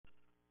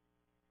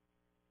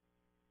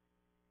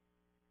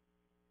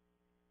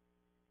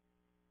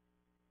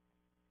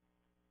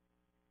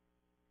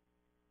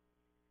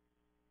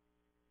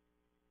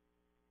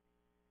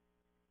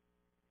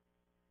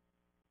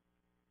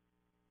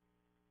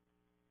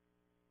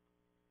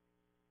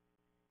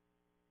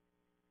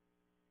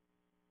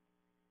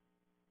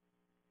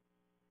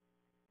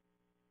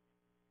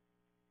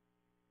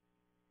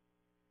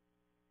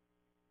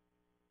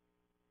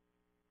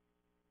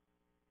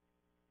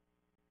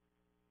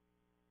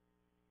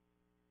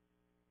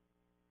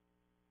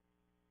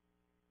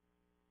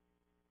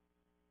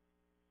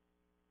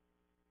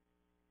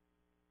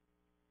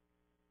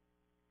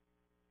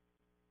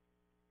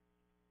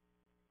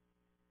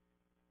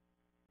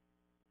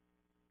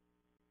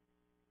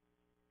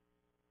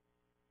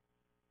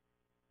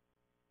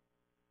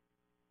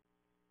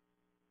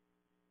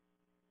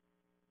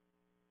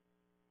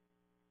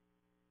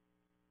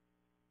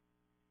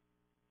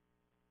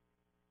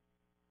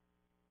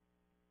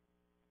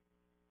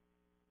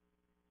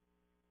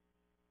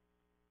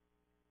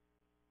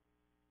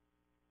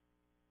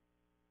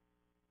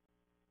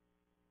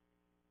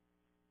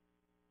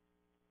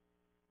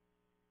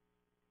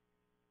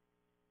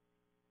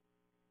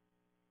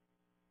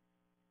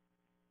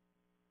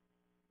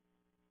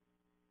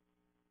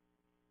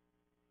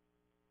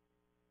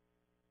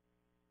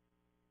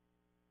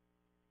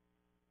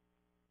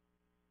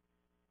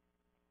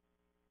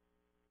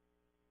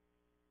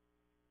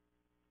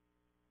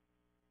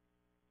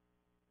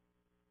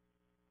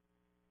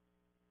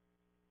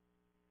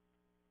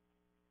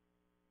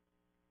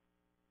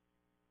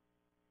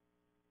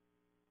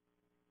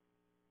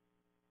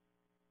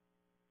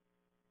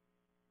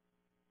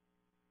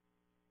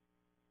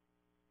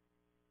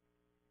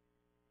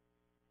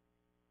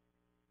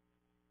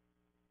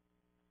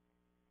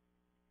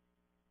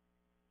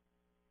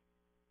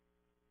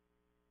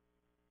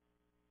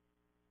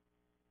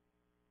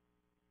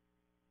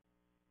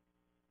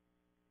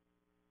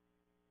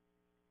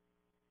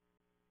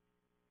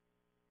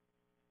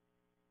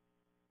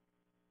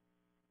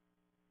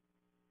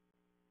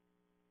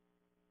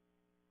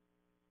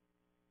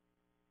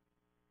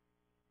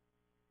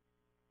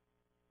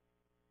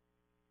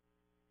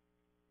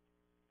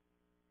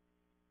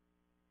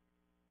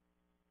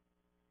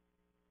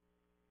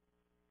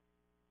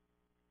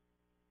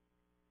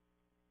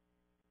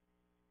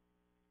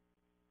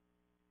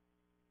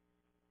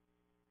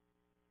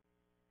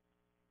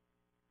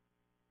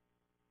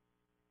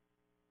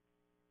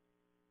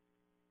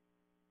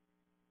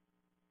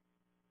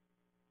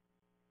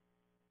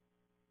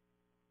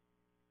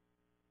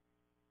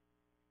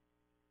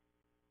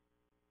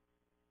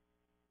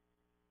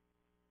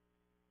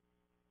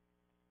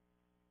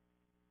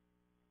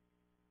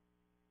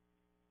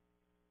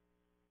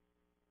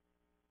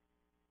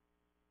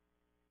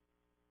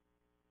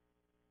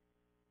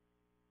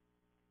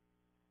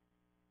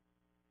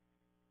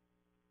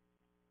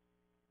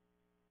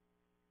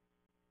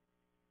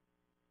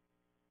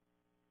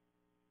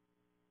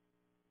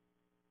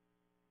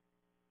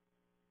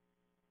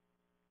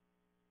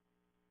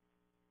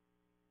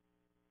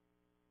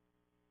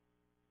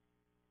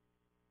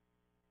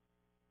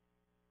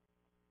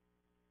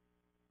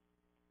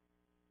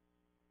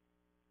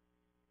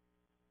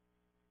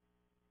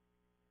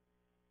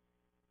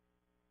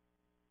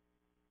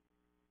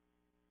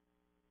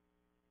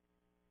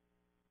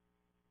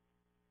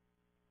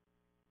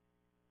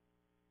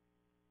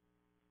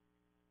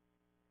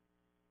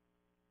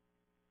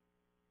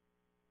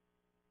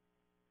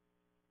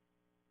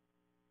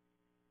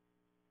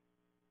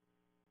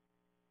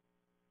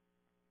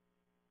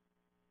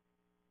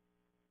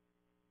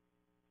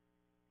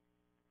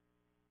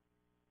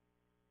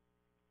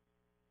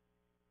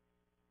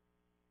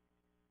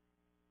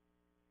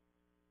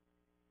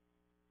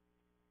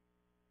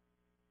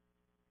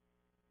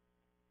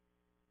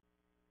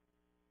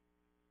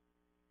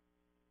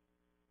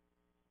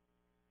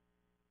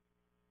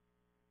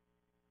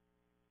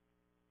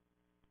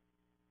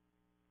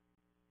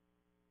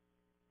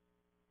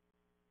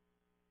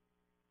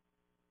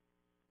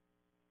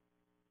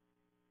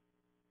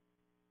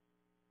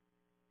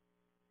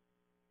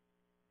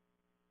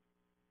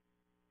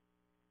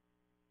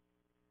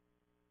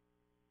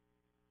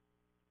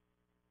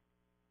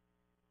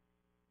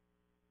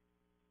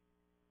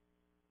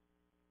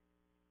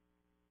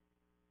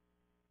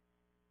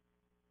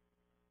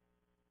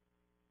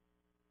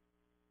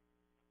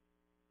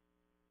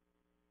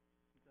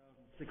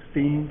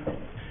16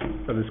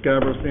 of the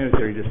Scarborough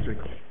Sanitary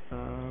District.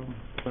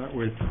 Start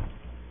with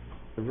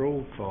the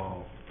roll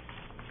call.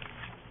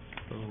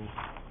 So,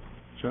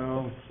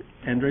 Charles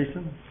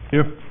Andresen.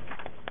 Here.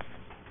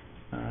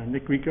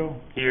 Nick Rico.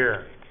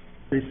 Here.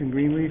 Jason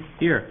Greenleaf.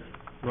 Here.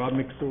 Rob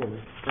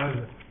McSorley.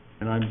 Present.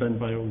 And I'm Ben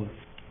Viola.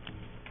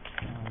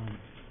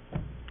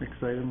 Next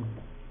item,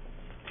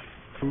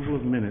 approval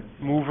of minutes.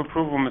 Move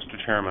approval,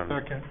 Mr. Chairman.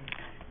 Second.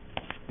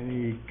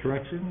 Any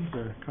corrections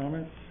or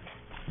comments?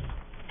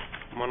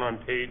 One on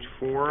page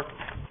 4.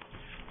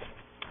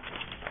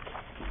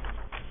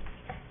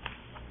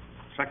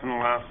 Second to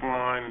last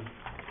line,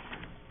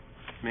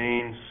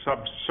 Maine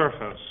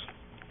subsurface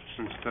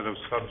instead of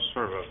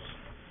subservice.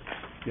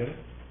 Get it?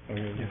 Oh,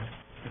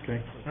 yeah.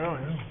 Okay. Oh,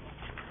 yeah.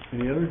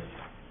 Any others?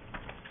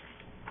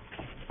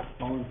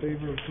 All in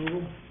favor of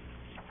approval?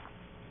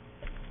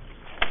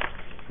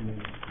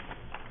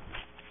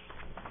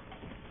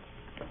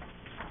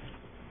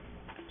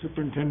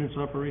 Superintendent's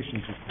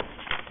operations report.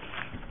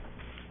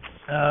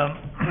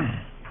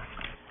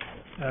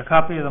 A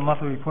copy of the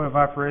monthly report of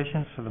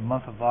operations for the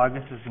month of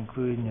August is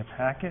included in your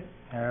packet.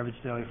 Our average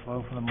daily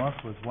flow for the month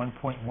was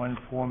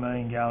 1.14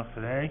 million gallons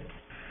per day.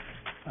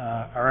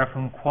 Our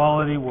effluent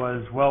quality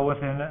was well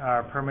within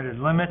our permitted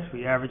limits.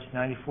 We averaged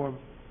 94%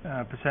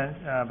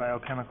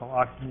 biochemical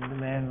oxygen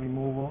demand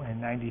removal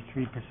and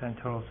 93%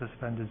 total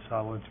suspended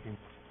solids removal,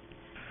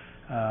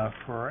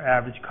 for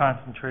average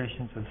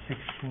concentrations of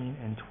 16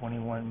 and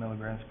 21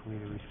 milligrams per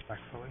liter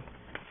respectively.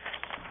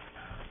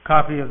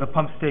 Copy of the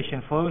pump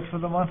station flows for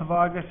the month of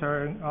August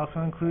are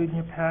also included in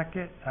your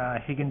packet.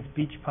 Higgins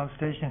Beach Pump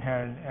Station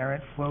had an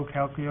errant flow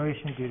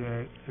calculation due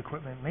to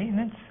equipment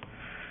maintenance.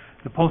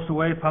 The Postal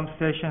Way Pump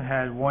Station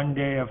had 1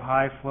 day of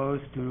high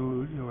flows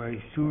due to a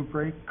sewer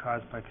break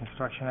caused by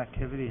construction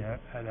activity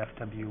at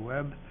FW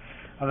Webb.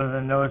 Other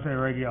than those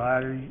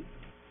irregularities,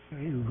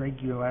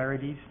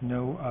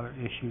 no other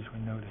issues were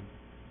noted.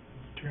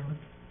 Mr. Chairman,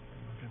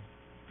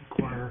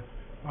 inquire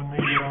on the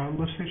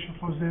lift station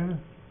flows data.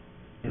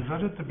 Is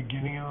that at the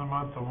beginning of the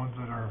month, the ones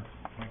that are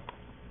like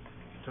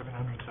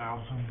 700,000,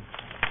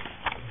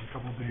 a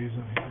couple of days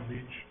on Higgins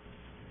Beach?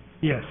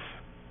 Yes.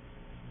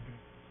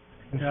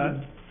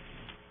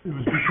 It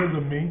was because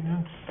of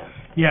maintenance?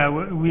 Yeah,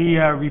 we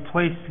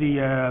replaced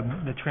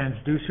the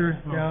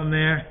transducer down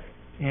there,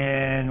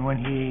 and when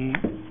he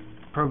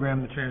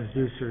programmed the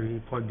transducer, he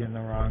plugged in the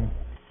wrong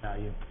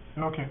value.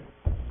 Okay.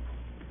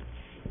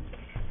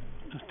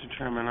 Mr.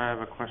 Chairman, I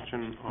have a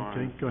question on...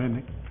 Okay, go ahead,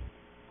 Nick.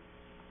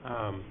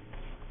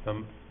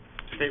 The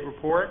state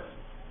report.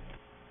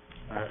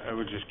 I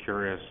was just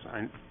curious.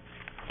 I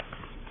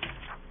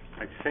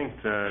think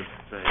the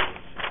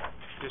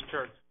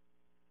discharge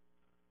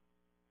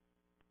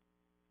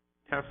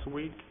tests a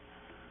week.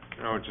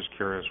 I was just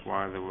curious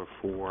why there were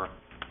 4,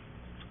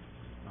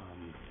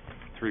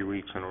 3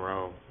 weeks in a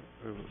row.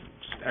 It was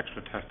just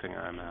extra testing,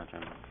 I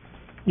imagine.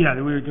 Yeah,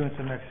 we were doing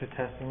some extra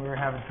testing. We were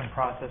having some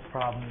process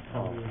problems,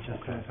 so we were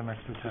just doing some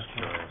extra testing. Just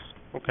curious.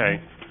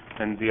 Okay.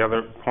 And the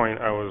other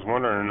point I was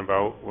wondering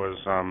about was,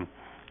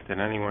 did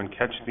anyone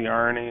catch the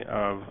irony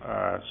of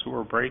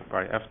sewer break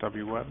by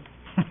FW Webb?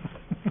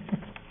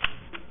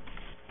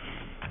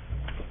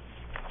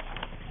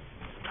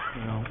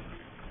 Well,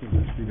 we'll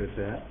just leave it at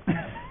that.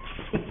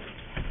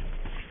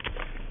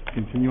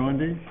 Continue on,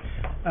 Dave.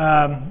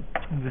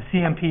 The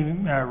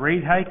CMP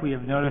rate hike, we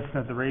have noticed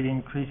that the rate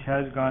increase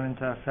has gone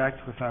into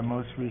effect with our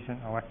most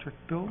recent electric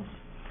bills.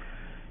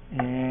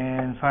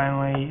 And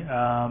finally,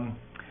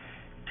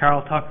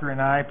 Carol Tucker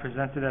and I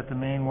presented at the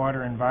Maine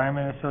Water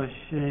Environment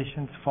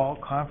Association's Fall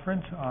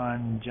Conference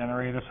on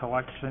generator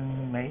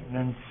selection,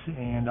 maintenance,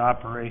 and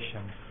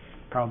operations.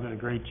 Carl did a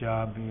great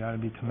job. He ought to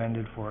be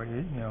commended for it.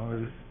 It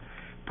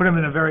put him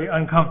in a very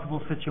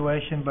uncomfortable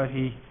situation, but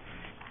he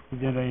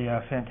did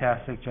a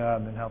fantastic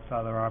job and helped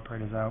other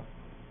operators out.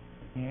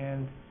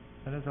 And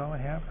that is all I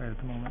have right at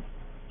the moment.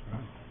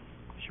 Right.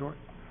 Short.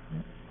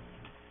 Yeah.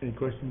 Any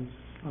questions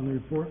on the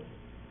report?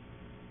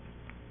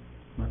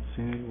 Not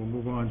seeing any. We'll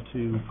move on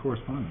to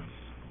correspondence,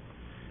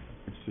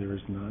 which there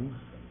is none.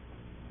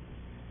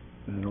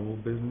 And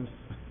old business,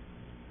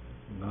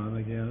 none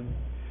again.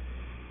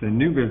 The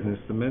new business,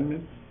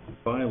 amendment,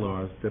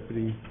 bylaws,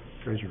 deputy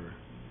treasurer.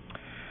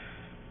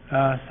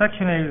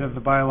 Section 8 of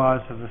the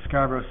bylaws of the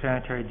Scarborough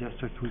Sanitary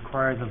District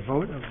requires a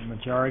vote of the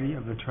majority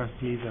of the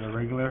trustees at a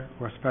regular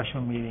or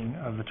special meeting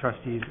of the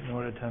trustees in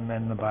order to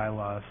amend the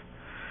bylaws.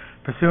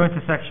 Pursuant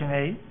to Section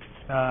 8,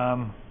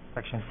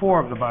 Section 4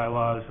 of the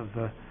bylaws of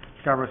the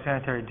Scarborough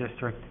Sanitary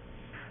District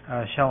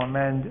shall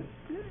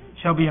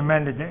be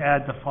amended to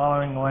add the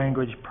following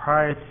language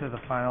prior to the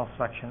final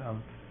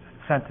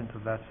sentence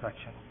of that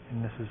section.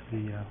 And this is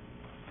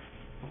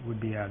what would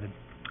be added.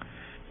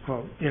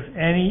 Quote, if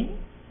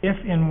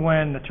and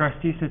when the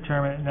trustees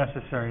determine it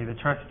necessary, the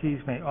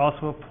trustees may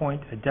also appoint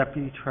a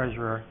deputy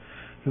treasurer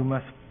who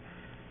must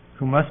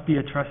be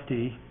a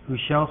trustee, who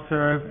shall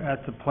serve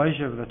at the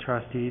pleasure of the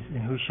trustees,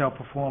 and who shall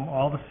perform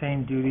all the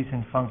same duties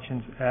and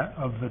functions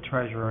of the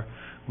treasurer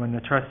when the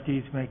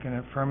trustees make an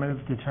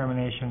affirmative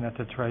determination that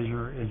the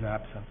treasurer is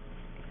absent.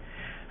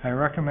 I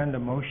recommend a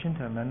motion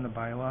to amend the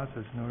bylaws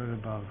as noted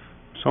above.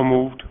 So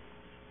moved.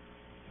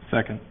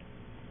 Second.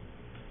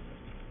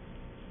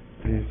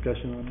 Any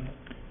discussion on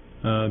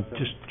that?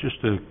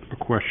 Just a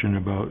question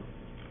about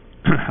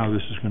how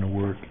this is gonna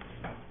work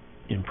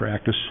in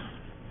practice.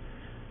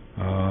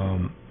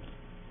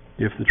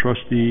 If the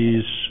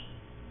trustees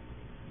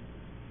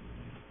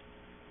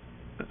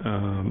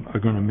are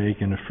gonna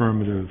make an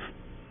affirmative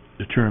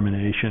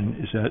determination,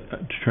 is that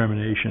a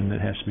determination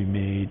that has to be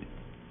made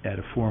at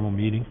a formal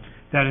meeting?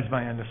 That is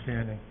my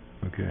understanding.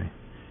 Okay.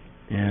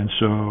 And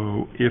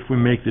so if we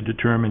make the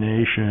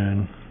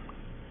determination,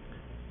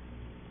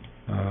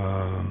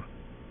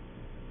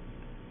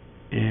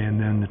 and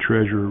then the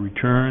treasurer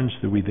returns,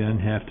 do we then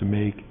have to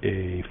make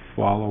a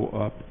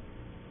follow-up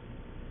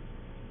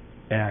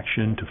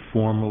action to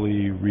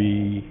formally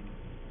remove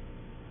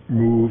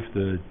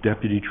the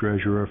deputy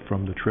treasurer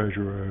from the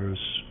treasurer's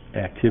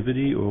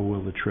activity, or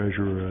will the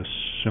treasurer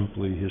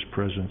his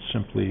presence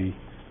simply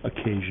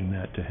occasion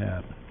that to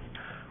happen?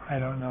 I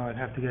don't know. I'd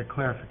have to get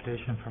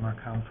clarification from our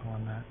counsel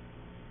on that.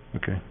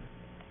 Okay.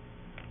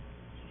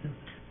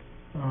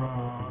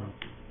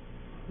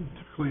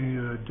 Typically,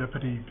 a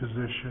deputy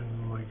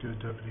position, like a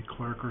deputy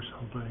clerk or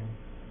something,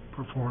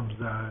 performs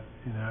that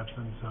in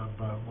absence of,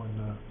 when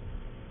the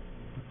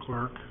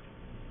clerk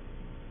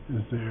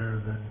is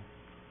there, then,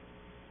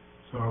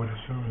 so I would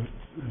assume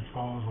it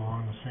follows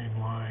along the same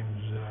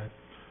lines that,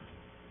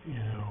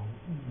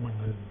 when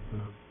the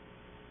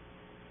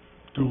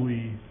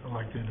duly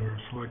elected or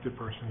selected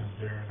person is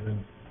there,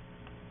 then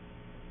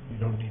you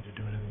don't need to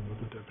do anything with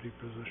the deputy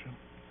position.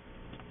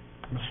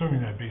 I'm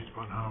assuming that based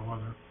upon how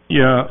other...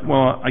 Yeah,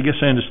 well, I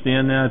guess I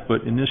understand that,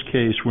 but in this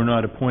case, we're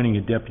not appointing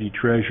a deputy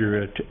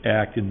treasurer to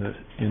act in the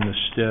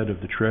stead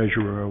of the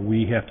treasurer.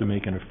 We have to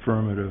make an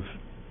affirmative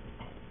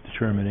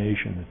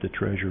determination that the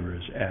treasurer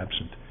is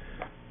absent.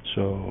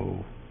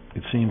 So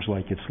it seems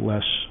like it's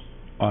less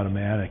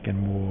automatic and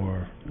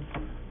more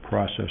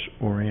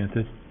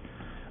process-oriented.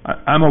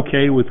 I'm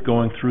okay with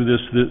going through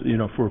this,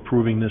 for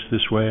approving this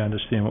way. I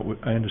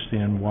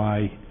understand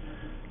why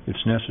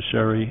it's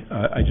necessary.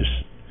 I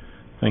just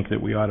think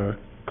that we ought to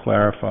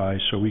clarify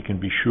so we can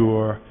be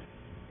sure,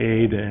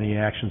 A, that any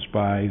actions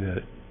by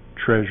the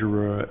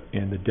treasurer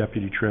and the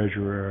deputy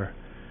treasurer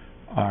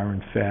are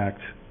in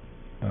fact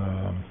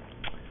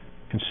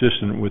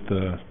consistent with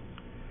the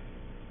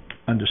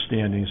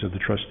understandings of the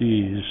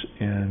trustees,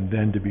 and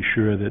then to be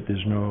sure that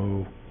there's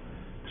no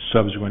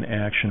subsequent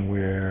action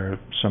where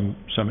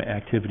some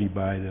activity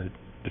by the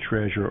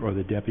treasurer or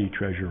the deputy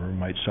treasurer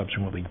might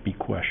subsequently be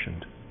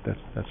questioned.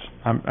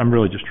 I'm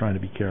really just trying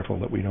to be careful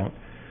that we don't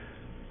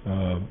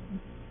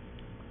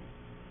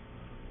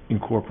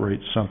incorporate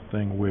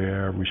something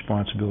where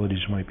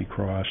responsibilities might be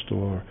crossed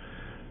or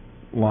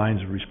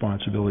lines of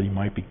responsibility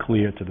might be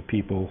clear to the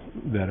people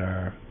that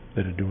are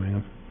doing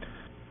them.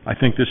 I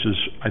think this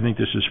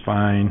is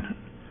fine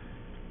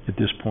at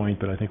this point,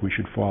 but I think we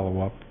should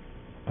follow up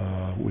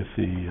with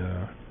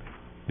the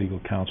legal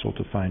counsel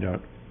to find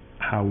out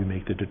how we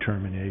make the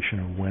determination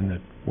of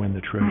when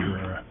the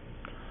treasurer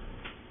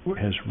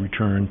has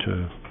returned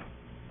to.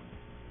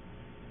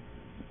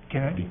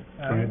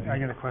 I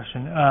got a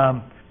question.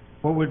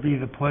 What would be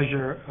the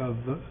pleasure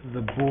of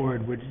the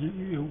board? Would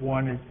you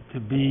want it to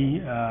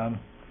be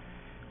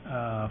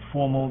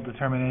formal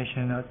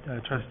determination at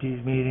a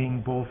trustees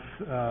meeting, both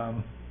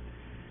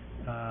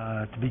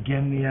to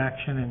begin the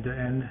action and to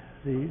end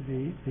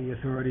the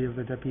authority of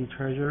the deputy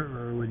treasurer,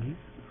 or would you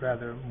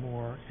rather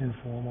more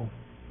informal?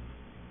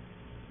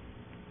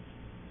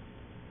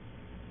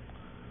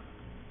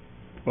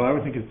 Well, I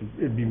would think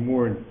it'd be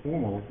more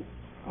informal.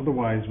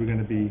 Otherwise, we're going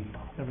to be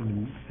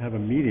having to have a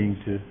meeting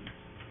to,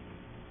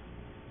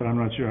 but I'm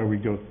not sure how we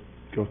go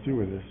through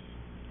with this.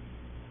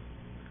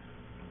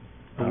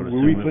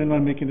 Were we planning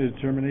on making a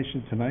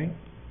determination tonight?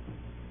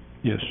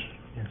 Yes.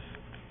 Yes.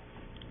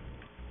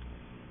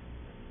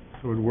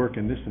 So it would work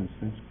in this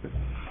instance, but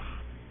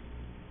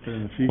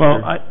in the future.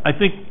 Well, I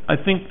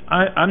think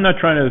I'm not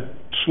trying to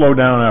slow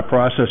down our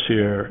process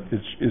here.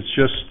 It's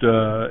just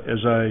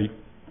as I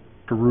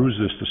peruse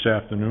this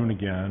afternoon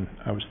again,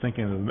 I was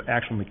thinking of the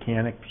actual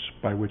mechanics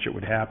by which it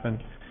would happen,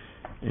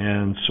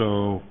 and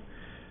so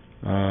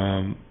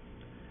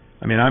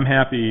I'm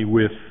happy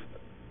with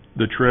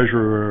the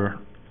treasurer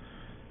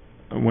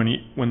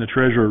when the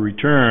treasurer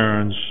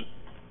returns,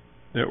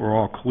 that we're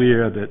all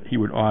clear that he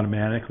would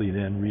automatically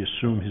then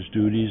reassume his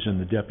duties and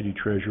the deputy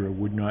treasurer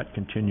would not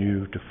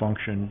continue to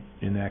function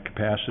in that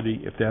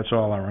capacity. If that's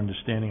all our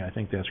understanding, I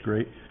think that's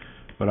great,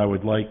 but I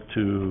would like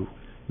to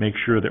make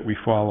sure that we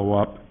follow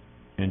up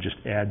and just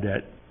add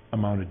that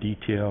amount of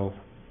detail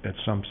at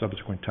some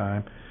subsequent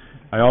time.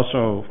 I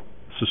also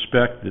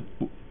suspect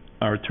that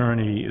our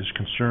attorney is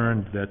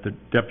concerned that the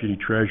deputy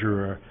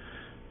treasurer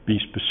be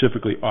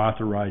specifically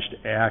authorized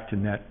to act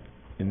in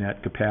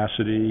that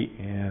capacity,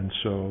 and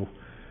so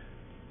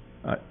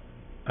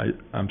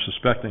I'm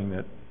suspecting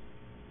that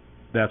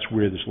that's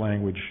where this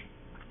language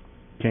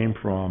came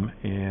from,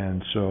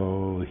 and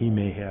so he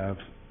may have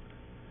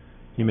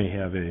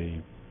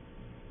a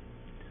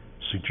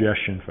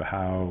suggestion for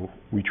how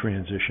we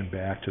transition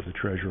back to the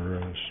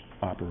treasurer's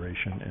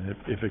operation. And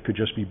if it could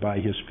just be by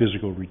his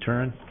physical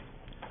return,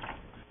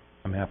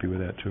 I'm happy with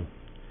that too.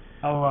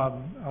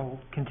 I'll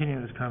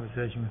continue this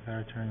conversation with our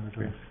attorney with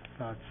those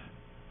thoughts.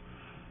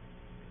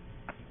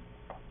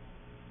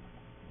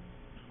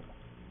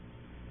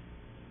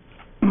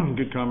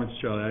 Good comments,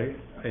 Charlie.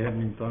 I hadn't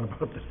even thought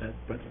about that,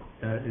 but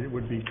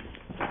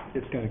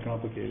it's kind of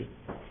complicated.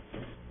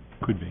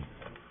 Could be.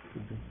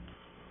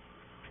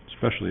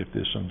 Especially if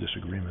there's some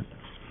disagreement.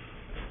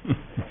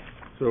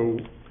 So,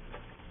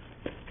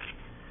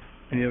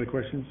 any other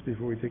questions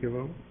before we take a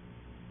vote?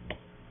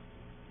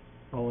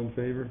 All in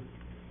favor?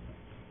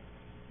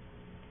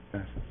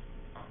 Passes.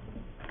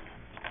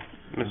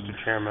 Mr.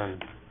 Chairman,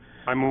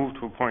 I move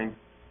to appoint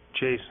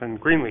Jason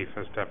Greenleaf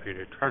as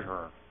Deputy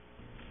Treasurer.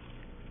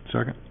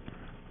 Second.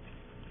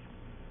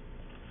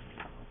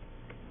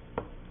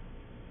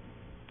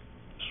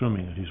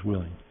 Assuming that he's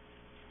willing.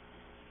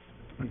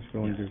 I'm just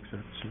willing to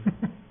accept,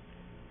 sir.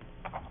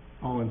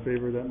 All in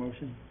favor of that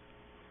motion?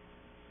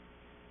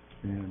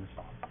 Unanimous.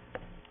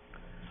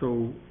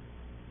 So,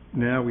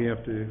 now we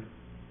have to,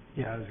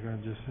 Yeah, I was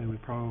going to just say we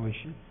probably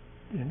should,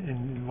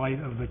 in light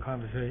of the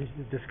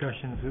conversation,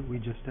 discussions that we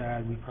just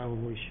had, we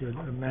probably should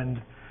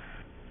amend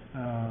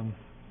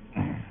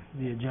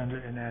the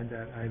agenda and add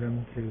that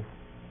item to.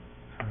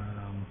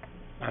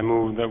 I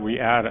move that we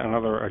add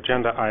another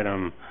agenda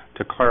item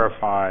to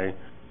clarify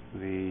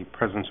the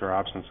presence or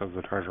absence of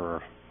the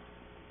treasurer.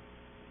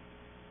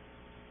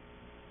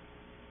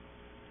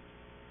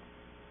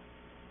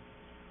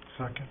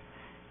 Second.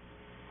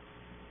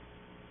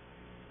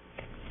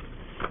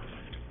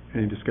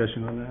 any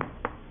discussion on that?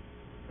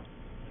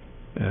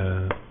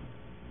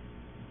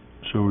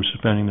 So we're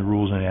suspending the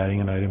rules and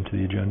adding an item to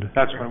the agenda?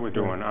 That's what we're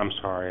doing. I'm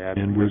sorry. I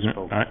And we're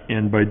misspoke.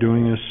 and by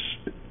doing this,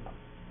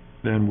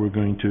 then we're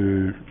going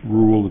to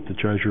rule that the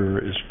treasurer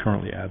is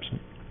currently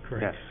absent.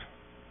 Yes.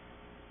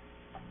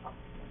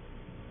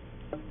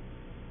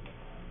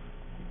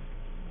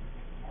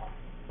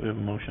 We have a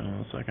motion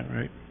and a second,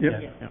 right? Yep.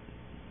 Yeah.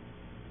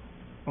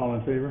 All in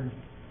favor?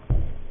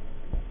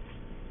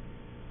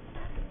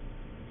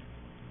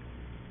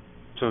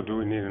 So do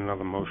we need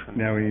another motion?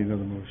 Now we need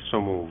another motion.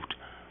 So moved.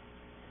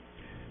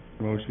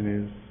 The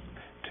motion is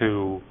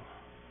To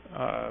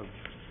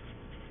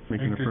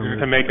make an affirmative.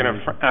 to make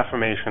an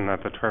affirmation that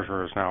the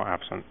treasurer is now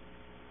absent.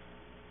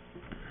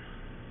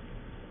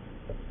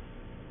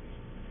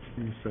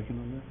 Any second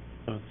on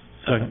that?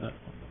 Second.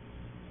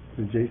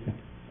 To Jason.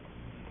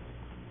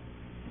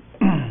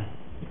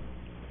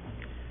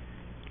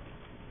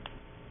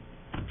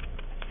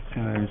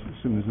 And I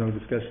assume there's no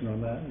discussion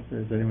on that.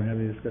 Does anyone have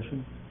any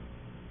discussion?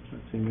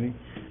 Not seeing any.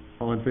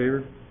 All in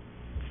favor?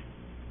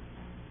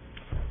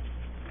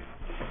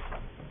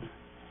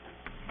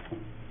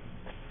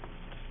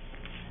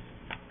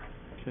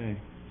 Okay.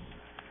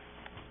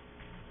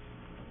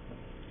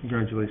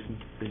 Congratulations,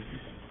 Jason.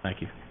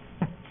 Thank you.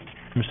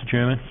 Mr.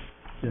 Chairman,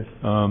 Yes.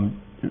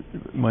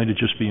 might it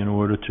just be in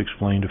order to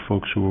explain to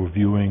folks who are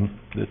viewing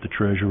that the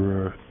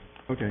treasurer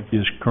Okay.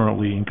 is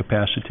currently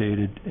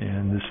incapacitated,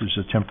 and this is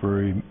a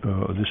temporary,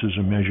 this is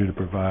a measure to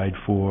provide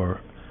for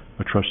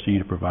a trustee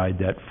to provide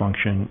that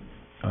function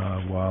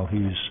while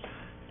he's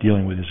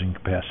dealing with his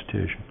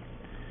incapacitation.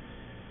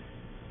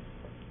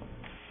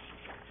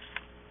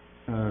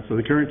 So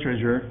the current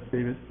treasurer,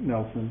 David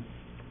Nelson,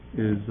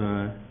 is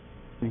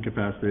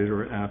incapacitated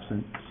or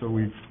absent, so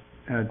we've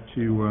had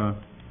to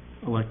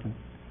elect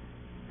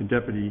a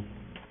deputy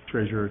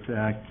treasurer to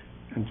act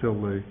until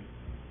the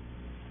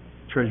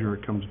treasurer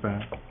comes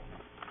back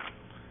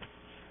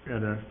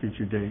at a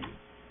future date.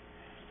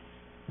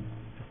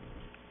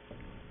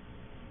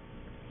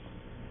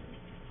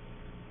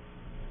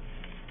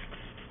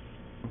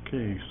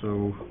 Okay,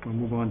 so we'll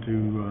move on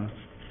to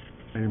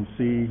item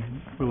C,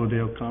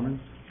 Willowdale Commons.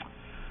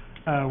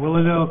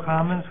 Willowdale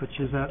Commons, which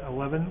is at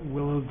 11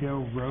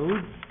 Willowdale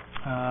Road.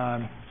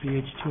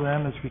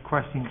 BH2M is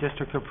requesting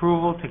district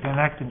approval to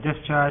connect and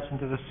discharge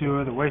into the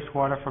sewer the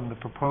wastewater from the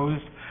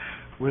proposed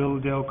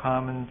Willowdale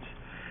Commons,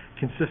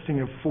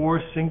 consisting of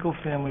 4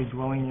 single-family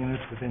dwelling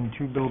units within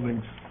 2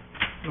 buildings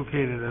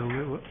located at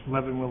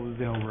 11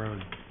 Willowdale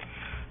Road.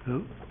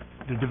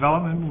 The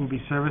development will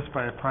be serviced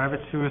by a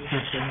private sewer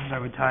system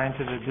that would tie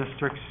into the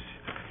district's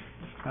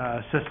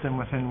system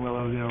within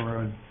Willowdale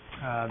Road.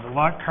 The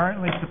lot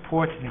currently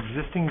supports an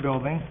existing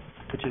building,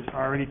 which is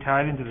already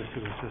tied into the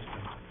sewer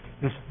system.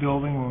 This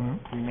building will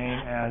remain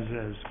as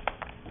is.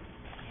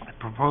 The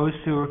proposed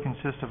sewer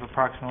consists of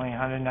approximately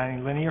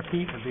 190 linear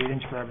feet of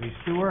 8-inch gravity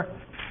sewer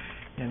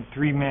and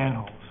 3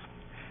 manholes.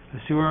 The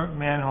sewer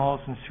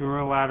manholes and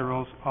sewer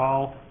laterals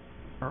are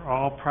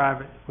all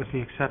private, with the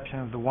exception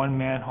of the 1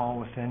 manhole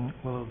within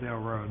Willowdale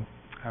Road.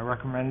 I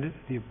recommend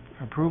the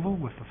approval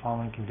with the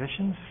following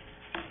conditions.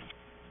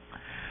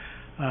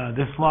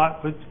 This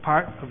lot was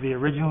part of the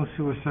original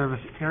sewer service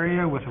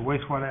area with a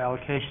wastewater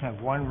allocation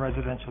of 1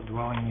 residential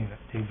dwelling unit.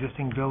 The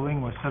existing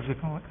building was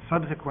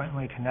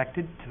subsequently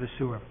connected to the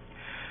sewer.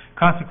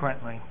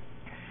 Consequently,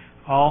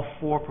 all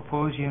 4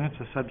 proposed units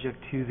are subject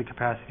to the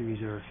capacity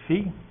reserve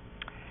fee.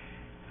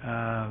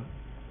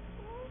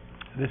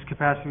 This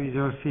capacity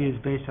reserve fee is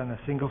based on the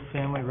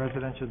single-family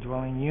residential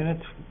dwelling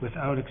units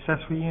without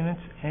accessory units.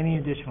 Any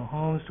additional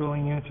homes,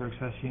 dwelling units, or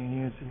accessory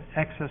units in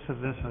excess of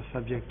this are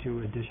subject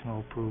to additional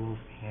approval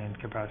and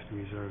capacity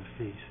reserve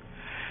fees.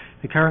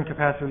 The current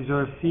capacity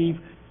reserve fee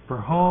per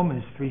home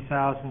is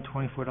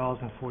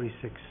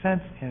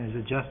 $3,024.46 and is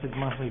adjusted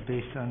monthly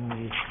based on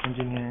the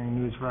Engineering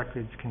News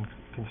Records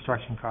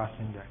Construction Cost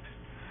Index.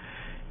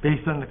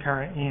 Based on the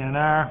current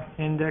ENR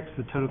index,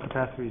 the total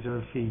capacity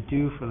reserve fee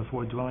due for the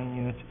 4 dwelling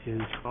units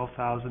is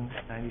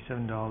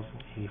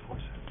 $12,097.84.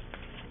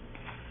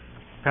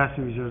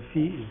 Capacity reserve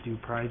fee is due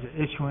prior to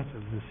issuance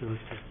of the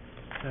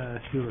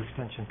sewer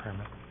extension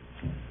permit.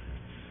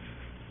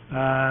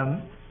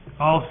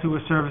 All sewer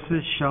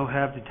services shall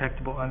have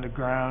detectable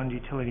underground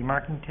utility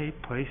marking tape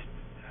placed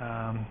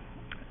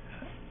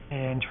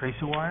and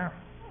tracer wire.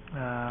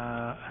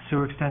 A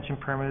sewer extension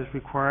permit is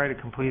required. A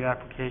complete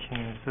application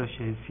and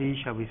associated fees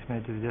shall be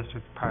submitted to the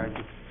district prior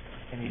to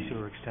any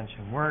sewer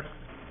extension work.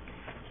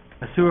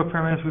 A sewer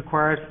permit is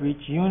required for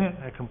each unit.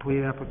 A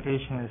complete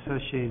application and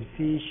associated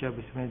fees shall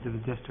be submitted to the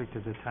district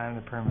at the time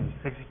the permit is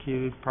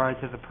executed. Prior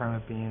to the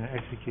permit being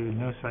executed,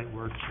 no site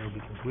work shall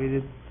be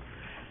completed.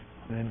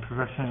 And then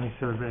professionally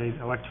surveyed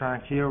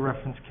electronic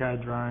geo-reference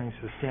CAD drawings,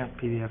 a stamped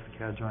PDF of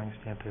CAD drawings,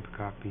 stamped paper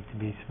copy to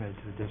be submitted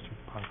to the district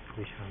upon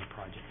completion of the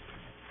project.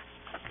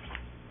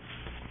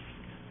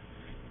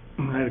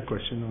 I had a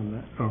question on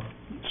that. Oh.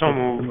 So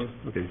moved.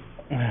 Okay.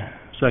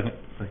 Second.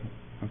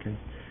 Okay.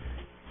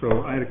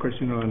 So I had a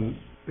question on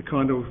the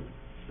condo.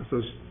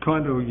 So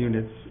condo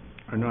units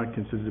are not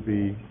considered to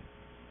be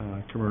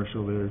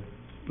commercial. They're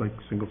like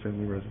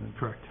single-family residence.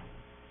 Correct.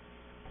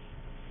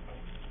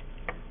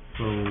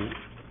 So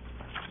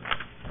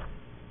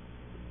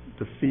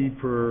the fee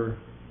per,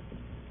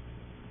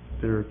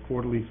 their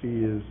quarterly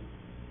fee is,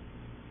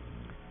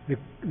 The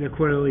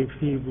quarterly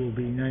fee will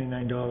be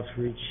 $99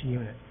 for each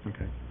unit.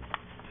 okay.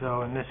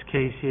 So in this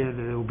case here,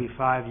 there will be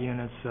 5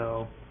 units,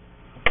 so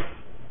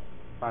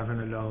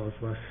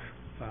 $500 less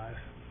 5.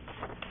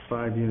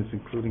 5 units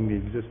including the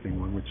existing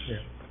one, which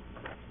Yeah.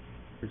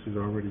 which is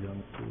already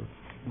on the sewer.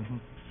 Mm-hmm.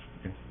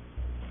 Okay.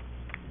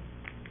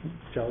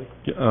 Shelley?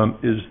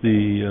 Is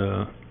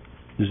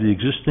the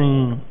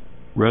existing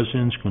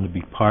residence going to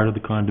be part of the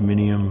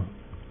condominium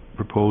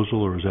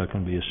proposal, or is that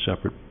going to be a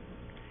separate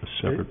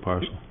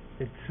parcel?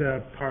 It's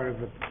part of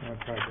the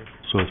project.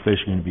 So it's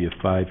basically going to be a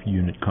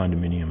 5-unit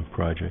condominium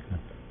project then?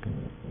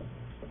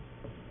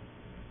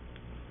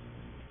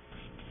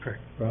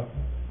 Correct. Rob?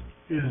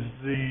 Is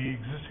the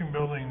existing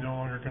building no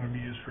longer going to be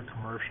used for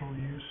commercial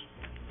use?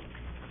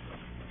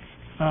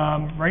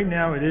 Right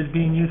now, it is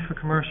being used for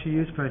commercial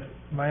use, but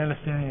my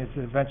understanding is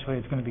that eventually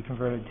it's going to be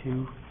converted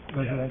to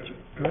residential.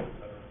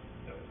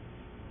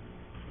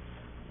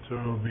 So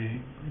it will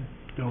be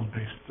built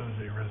based as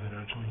a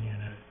residential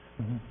unit.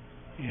 Mm-hmm.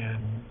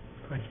 And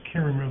I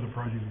can't remember the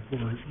project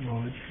before, I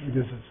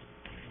guess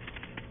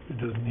it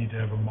doesn't need to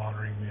have a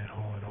monitoring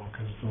manhole at all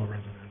because it's all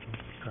residential.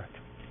 Correct.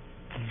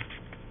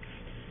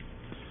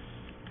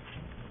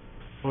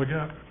 All I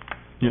got.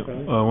 Yeah,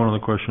 one other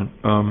question.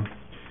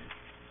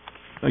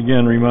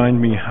 Again,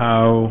 remind me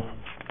how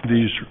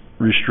these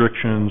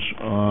restrictions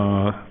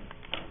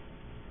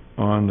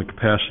on the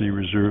capacity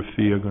reserve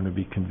fee are going to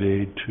be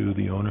conveyed to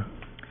the owner?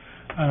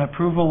 An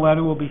approval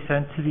letter will be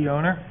sent to the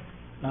owner.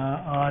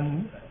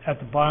 At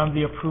the bottom of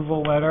the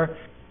approval letter,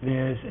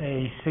 there's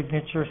a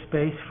signature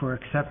space for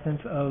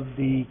acceptance of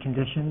the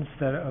conditions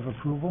of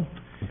approval,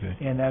 Okay.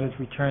 and that is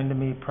returned to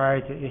me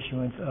prior to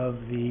issuance of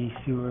the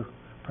sewer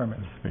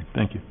permits. Great,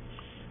 thank you.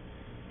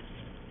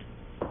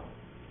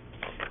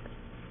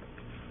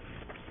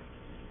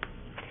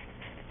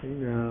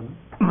 Okay,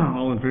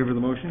 all in favor of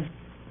the motion?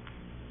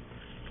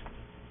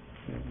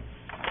 Okay.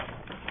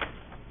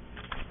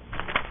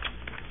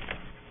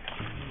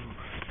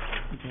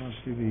 On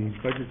to the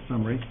budget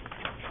summary.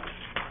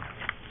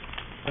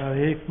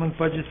 The 8th-month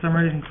budget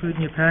summary is included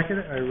in your packet.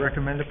 I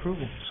recommend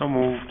approval. So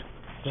moved.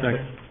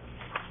 Second.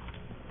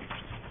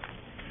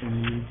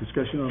 Any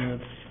discussion on that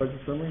budget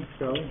summary,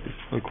 Charlie?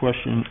 A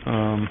question,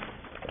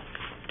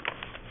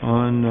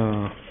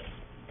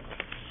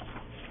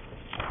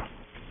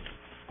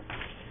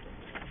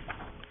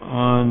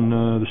 on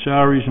the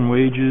salaries and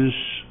wages,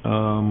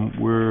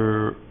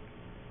 we're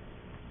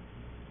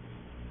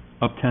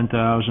up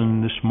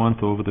 10,000 this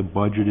month over the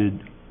budgeted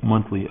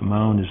monthly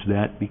amount. Is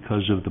that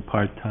because of the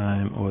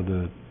part-time or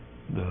the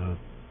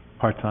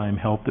part-time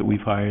help that we've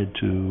hired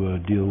to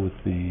deal with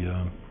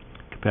the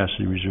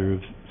capacity reserve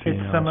fee It's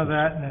some of analysis?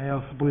 that, and I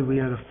also believe we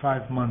had a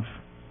 5-month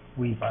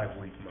week.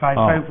 5-week.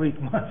 Five-week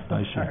month, I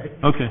I'm see. sorry.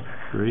 Okay,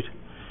 great.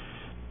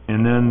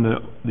 And then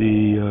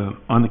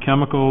on the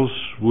chemicals,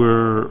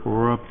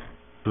 we're up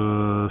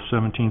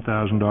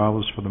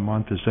 $17,000 for the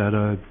month. Is that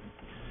a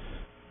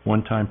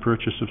one-time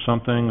purchase of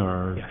something,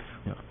 or? Yes.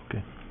 Yeah,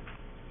 okay.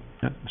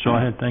 Yeah, that's all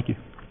I had, thank you.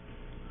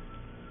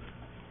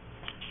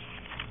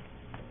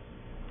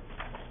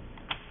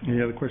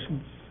 Any other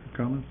questions,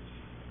 comments?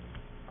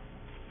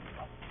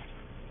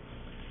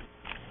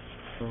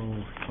 So,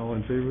 all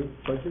in favor of the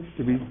budget?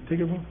 Did we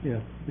take a vote? Yeah,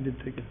 we did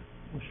take a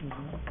motion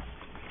on that.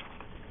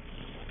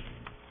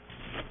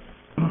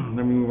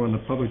 Then we move on to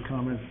public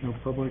comments, no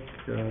public,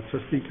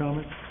 trustee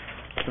comments.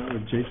 Start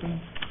with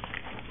Jason.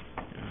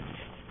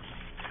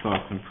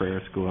 Thoughts and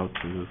prayers go out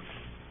to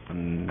the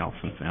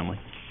Nelson family.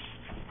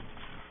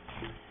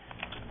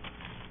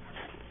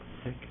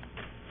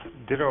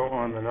 Ditto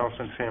on the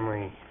Nelson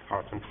family,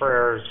 thoughts and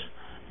prayers.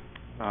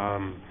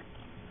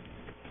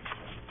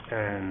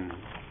 And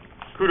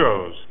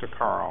kudos to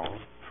Carl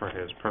for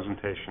his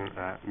presentation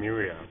at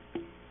MUIA.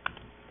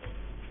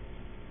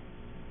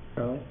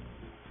 Charlie?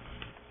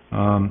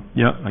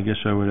 Yeah, I guess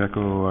I would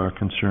echo our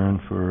concern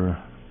for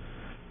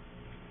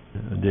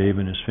Dave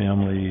and his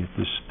family at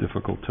this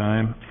difficult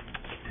time,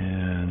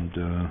 and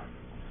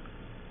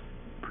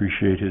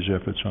appreciate his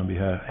efforts on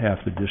behalf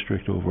of the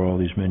district over all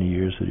these many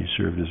years that he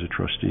served as a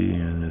trustee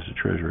and as a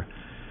treasurer.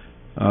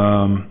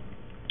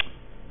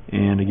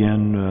 And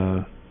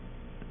again,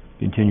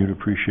 continue to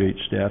appreciate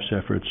staff's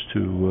efforts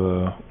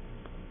to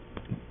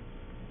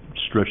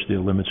stretch their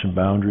limits and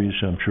boundaries.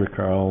 I'm sure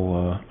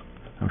Carl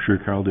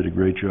did a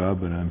great job,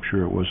 but I'm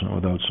sure it wasn't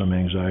without some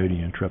anxiety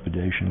and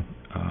trepidation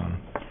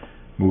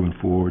moving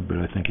forward. But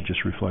I think it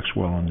just reflects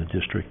well on the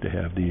district to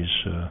have these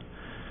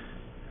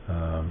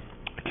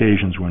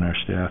occasions when our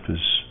staff is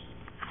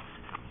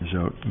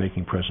out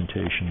making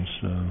presentations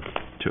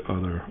to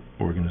other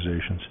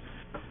organizations.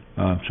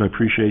 So I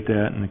appreciate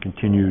that and the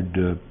continued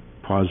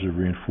positive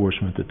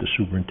reinforcement that the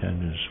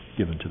superintendent has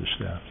given to the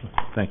staff. So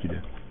thank you,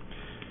 Dave.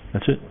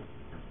 That's it.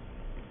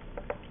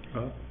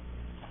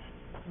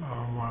 I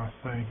want to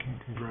thank and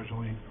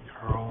congratulate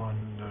Carl on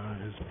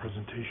his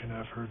presentation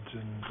efforts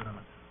and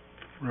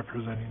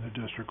representing the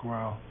district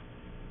well.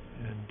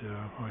 And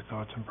my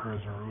thoughts and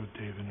prayers are with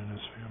David and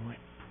his family.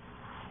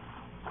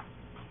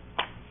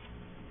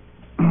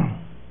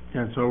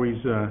 Yeah, it's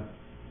always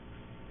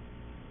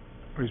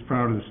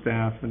proud of the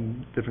staff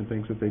and different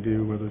things that they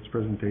do, whether it's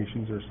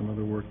presentations or some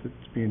other work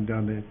that's being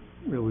done. They're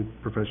really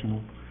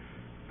professional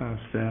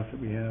staff that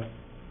we have.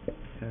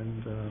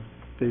 And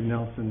Dave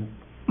Nelson,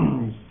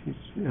 he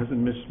hasn't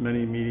missed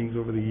many meetings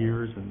over the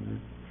years,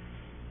 and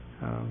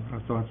our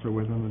thoughts are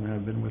with him and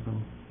have been with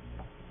him.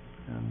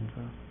 And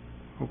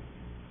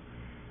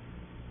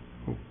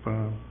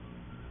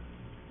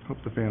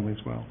hope the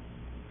family's well.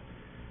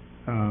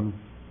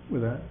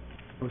 With that,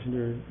 motion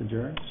to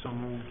adjourn. So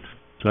moved.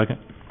 Second.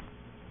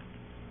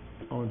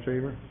 All in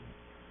favor?